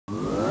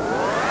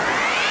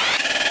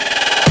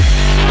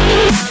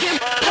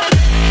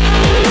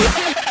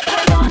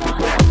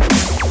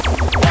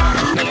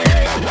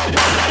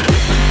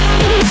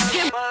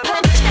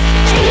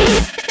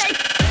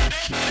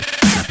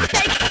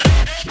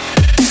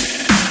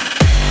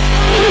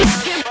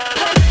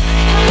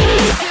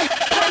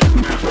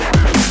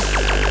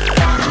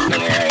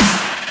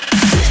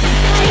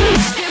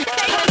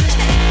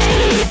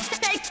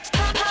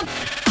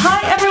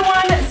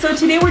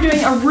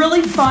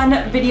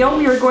fun video.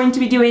 We are going to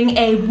be doing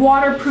a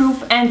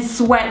waterproof and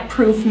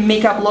sweat-proof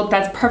makeup look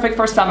that's perfect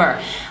for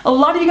summer. A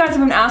lot of you guys have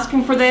been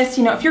asking for this.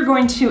 You know, if you're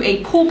going to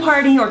a pool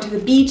party or to the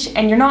beach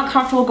and you're not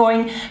comfortable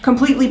going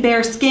completely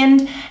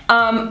bare-skinned,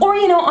 or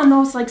you know, on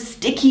those like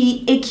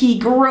sticky, icky,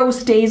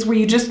 gross days where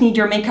you just need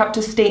your makeup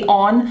to stay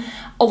on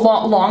a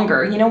lot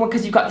longer, you know,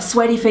 because you've got the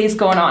sweaty face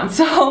going on.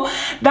 So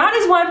that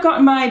is why I've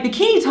got my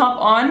bikini top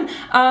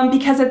on,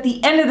 because at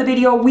the end of the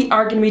video we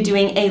are going to be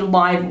doing a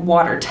live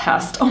water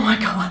test. Oh my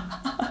god.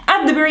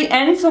 At the very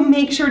end, so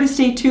make sure to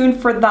stay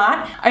tuned for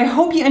that. I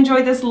hope you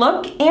enjoy this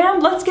look,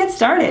 and let's get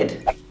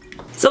started.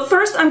 So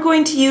first I'm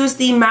going to use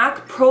the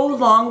MAC Pro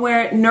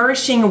Longwear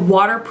Nourishing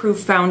Waterproof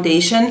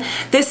Foundation.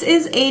 This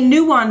is a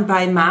new one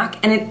by MAC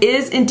and it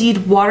is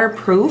indeed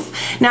waterproof.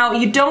 Now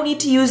you don't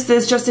need to use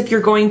this just if you're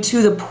going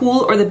to the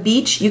pool or the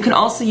beach. You can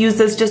also use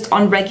this just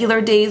on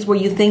regular days where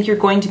you think you're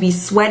going to be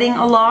sweating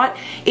a lot.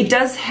 It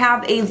does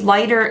have a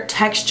lighter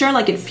texture,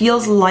 like it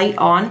feels light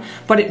on,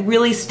 but it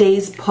really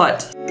stays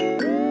put.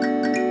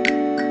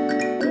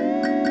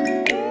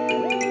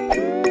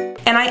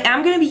 And I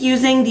am going to be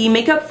using the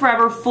Makeup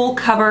Forever Full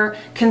Cover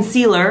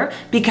Concealer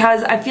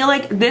because I feel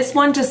like this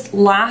one just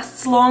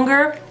lasts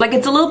longer. Like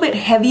it's a little bit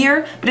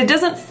heavier, but it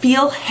doesn't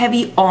feel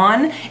heavy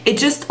on. It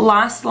just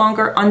lasts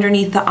longer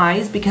underneath the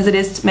eyes because it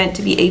is meant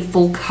to be a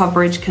full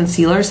coverage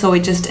concealer, so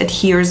it just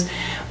adheres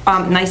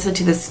nicely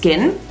to the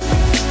skin.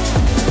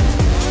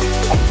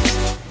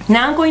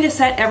 Now I'm going to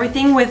set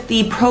everything with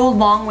the Pro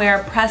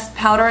Longwear Pressed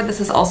Powder. This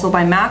is also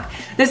by MAC.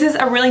 This is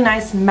a really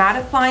nice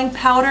mattifying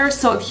powder,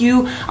 so if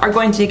you are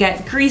going to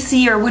get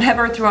greasy or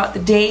whatever throughout the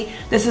day,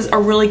 this is a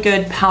really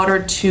good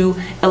powder to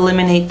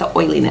eliminate the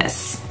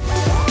oiliness.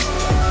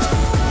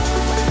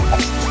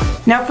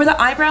 Now for the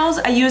eyebrows,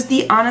 I use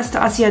the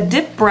Anastasia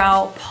Dip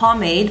Brow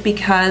Pomade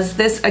because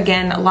this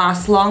again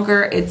lasts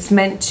longer. It's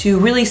meant to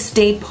really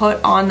stay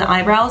put on the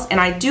eyebrows, and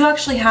I do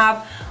actually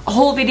have a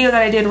whole video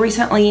that I did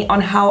recently on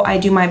how I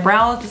do my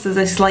brows. This is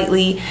a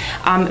slightly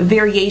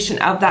variation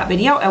of that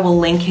video. I will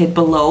link it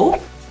below.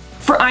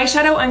 For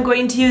eyeshadow, I'm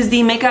going to use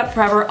the Makeup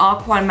Forever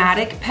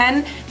Aquamatic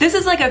pen. This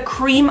is like a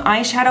cream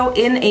eyeshadow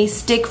in a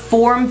stick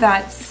form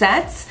that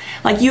sets.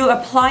 Like you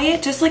apply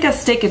it just like a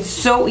stick, it's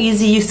so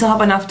easy, you still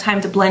have enough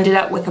time to blend it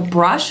out with a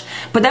brush,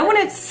 but then when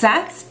it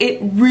sets, it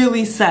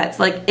really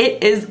sets, like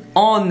it is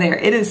on there,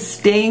 it is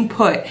staying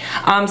put.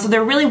 So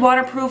they're really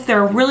waterproof,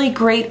 they're a really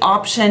great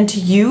option to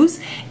use,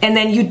 and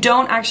then you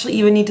don't actually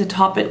even need to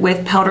top it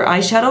with powder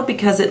eyeshadow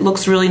because it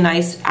looks really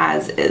nice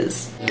as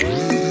is.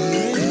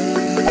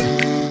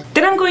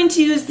 Then I'm going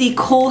to use the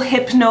Kohl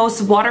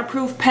Hypnose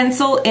Waterproof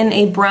Pencil in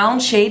a brown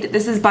shade.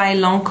 This is by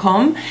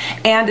Lancome,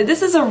 and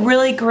this is a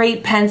really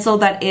great pencil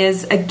that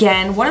is,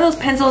 again, one of those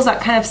pencils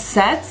that kind of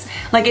sets.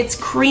 Like it's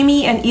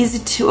creamy and easy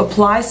to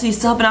apply, so you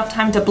still have enough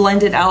time to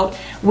blend it out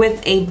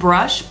with a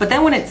brush, but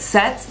then when it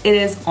sets, it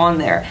is on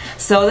there.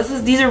 So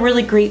these are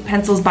really great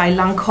pencils by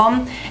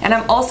Lancome, and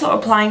I'm also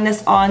applying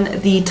this on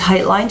the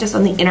tight line, just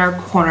on the inner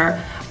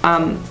corner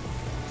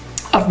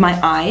of my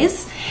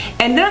eyes.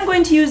 And then I'm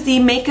going to use the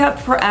Makeup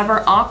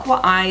Forever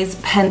Aqua Eyes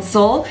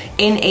pencil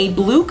in a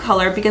blue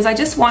color because I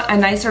just want a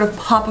nice sort of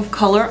pop of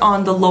color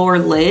on the lower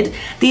lid.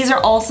 These are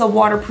also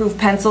waterproof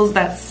pencils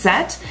that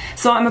set.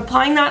 So I'm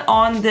applying that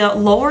on the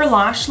lower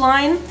lash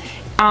line,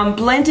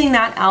 blending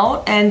that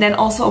out, and then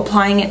also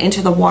applying it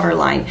into the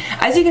waterline.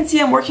 As you can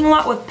see, I'm working a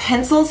lot with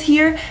pencils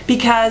here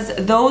because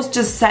those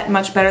just set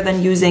much better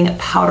than using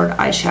powdered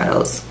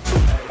eyeshadows.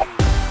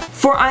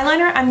 For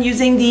eyeliner, I'm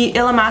using the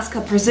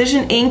Illamasqua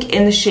Precision Ink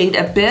in the shade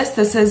Abyss.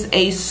 This is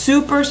a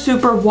super,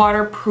 super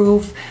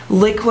waterproof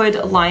liquid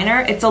liner.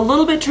 It's a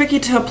little bit tricky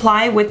to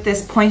apply with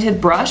this pointed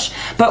brush,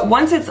 but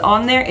once it's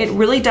on there, it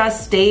really does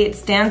stay. It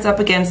stands up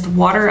against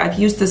water. I've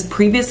used this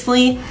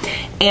previously,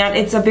 and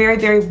it's a very,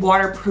 very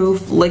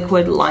waterproof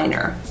liquid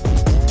liner.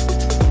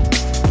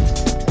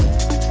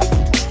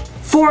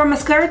 For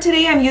mascara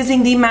today, I'm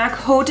using the MAC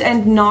Haute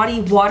and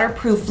Naughty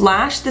Waterproof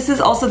Lash. This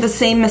is also the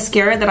same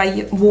mascara that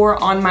I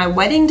wore on my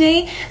wedding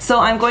day, so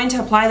I'm going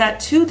to apply that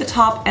to the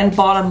top and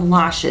bottom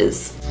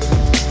lashes.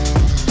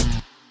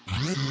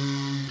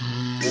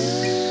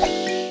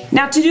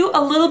 Now to do a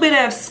little bit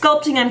of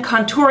sculpting and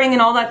contouring and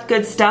all that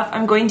good stuff,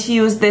 I'm going to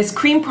use this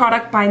cream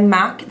product by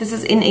MAC. This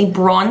is in a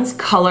bronze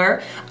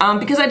color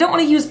because I don't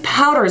want to use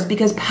powders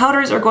because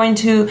powders are going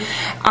to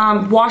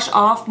wash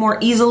off more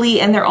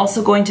easily and they're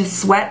also going to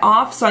sweat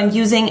off. So I'm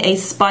using a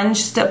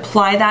sponge to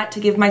apply that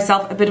to give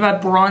myself a bit of a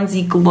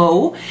bronzy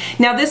glow.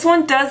 Now this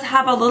one does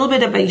have a little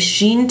bit of a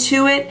sheen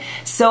to it.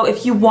 So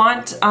if you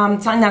want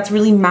something that's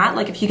really matte,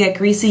 like if you get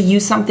greasy,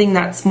 use something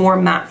that's more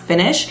matte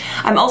finish.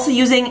 I'm also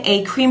using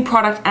a cream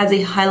product as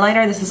a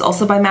highlighter. This is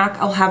also by MAC.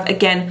 I'll have,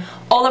 again,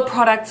 all the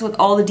products with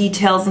all the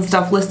details and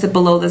stuff listed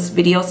below this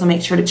video, so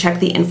make sure to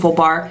check the info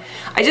bar.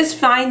 I just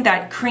find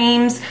that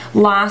creams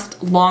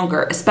last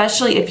longer,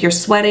 especially if you're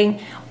sweating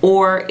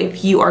or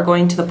if you are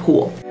going to the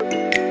pool.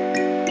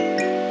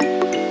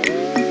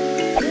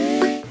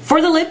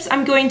 For the lips,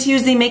 I'm going to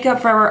use the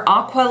Makeup Forever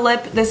Aqua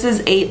Lip. This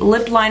is a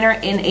lip liner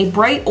in a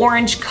bright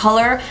orange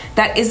color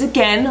that is,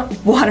 again,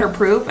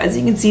 waterproof. As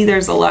you can see,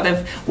 there's a lot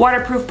of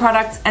waterproof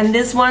products, and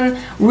this one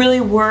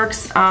really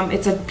works.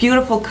 It's a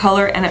beautiful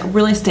color and it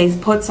really stays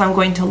put, so I'm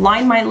going to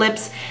line my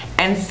lips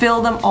and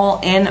fill them all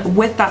in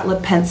with that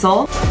lip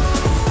pencil.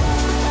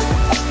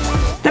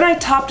 Then I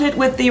topped it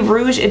with the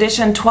Rouge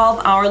Edition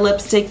 12 Hour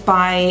Lipstick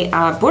by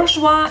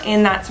Bourjois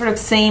in that sort of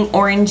same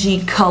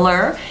orangey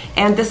color.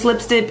 And this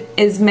lipstick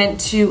is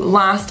meant to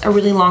last a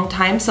really long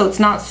time, so it's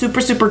not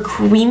super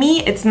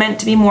creamy. It's meant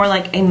to be more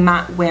like a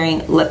matte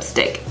wearing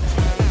lipstick.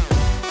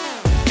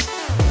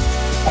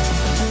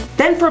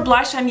 Then for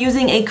blush, I'm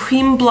using a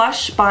cream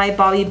blush by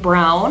Bobbi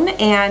Brown,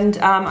 and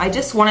I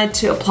just wanted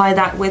to apply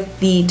that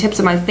with the tips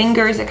of my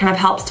fingers. It kind of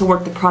helps to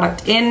work the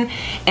product in,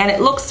 and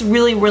it looks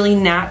really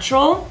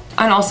natural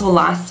and also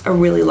lasts a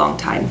really long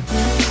time.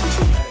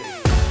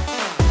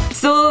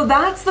 So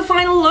that's the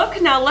final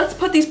look. Now let's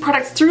put these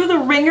products through the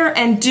ringer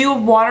and do a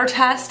water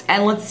test,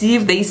 and let's see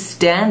if they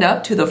stand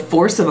up to the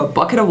force of a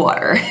bucket of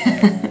water. So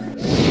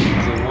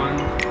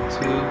 1, 2.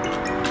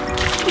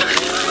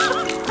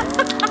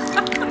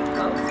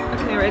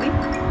 Okay, ready?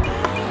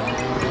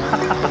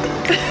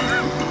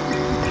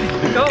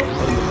 Go.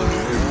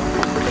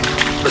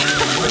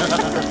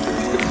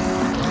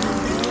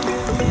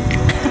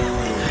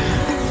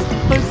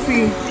 Let's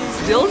see.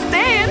 Still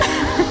staying.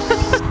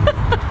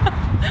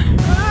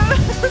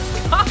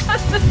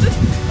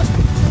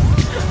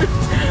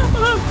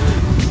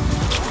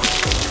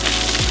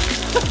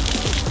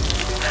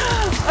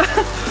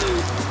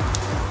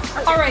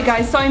 Alright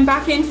guys, so I'm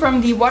back in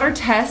from the water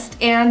test,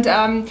 and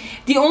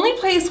the only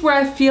place where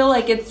I feel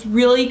like it's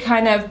really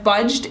kind of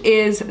budged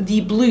is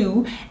the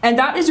blue, and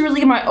that is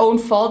really my own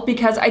fault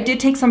because I did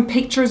take some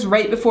pictures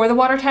right before the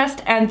water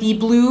test, and the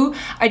blue,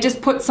 I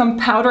just put some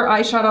powder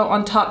eyeshadow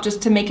on top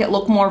just to make it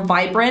look more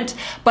vibrant,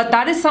 but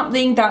that is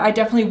something that I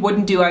definitely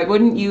wouldn't do. I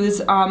wouldn't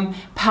use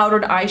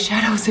powdered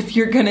eyeshadows if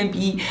you're gonna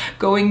be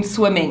going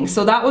swimming,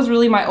 so that was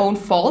really my own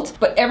fault.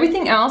 But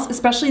everything else,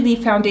 especially the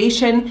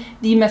foundation,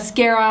 the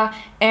mascara,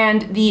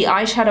 and the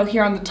eyeshadow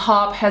here on the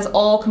top has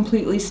all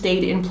completely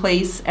stayed in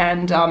place,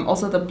 and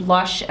also the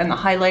blush and the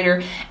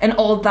highlighter and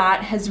all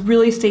that has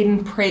really stayed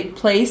in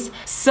place.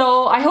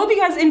 So I hope you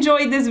guys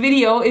enjoyed this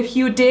video. If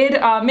you did,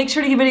 make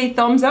sure to give it a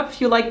thumbs up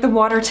if you liked the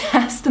water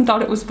test and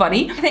thought it was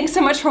funny. Thanks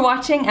so much for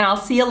watching, and I'll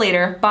see you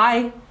later.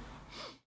 Bye!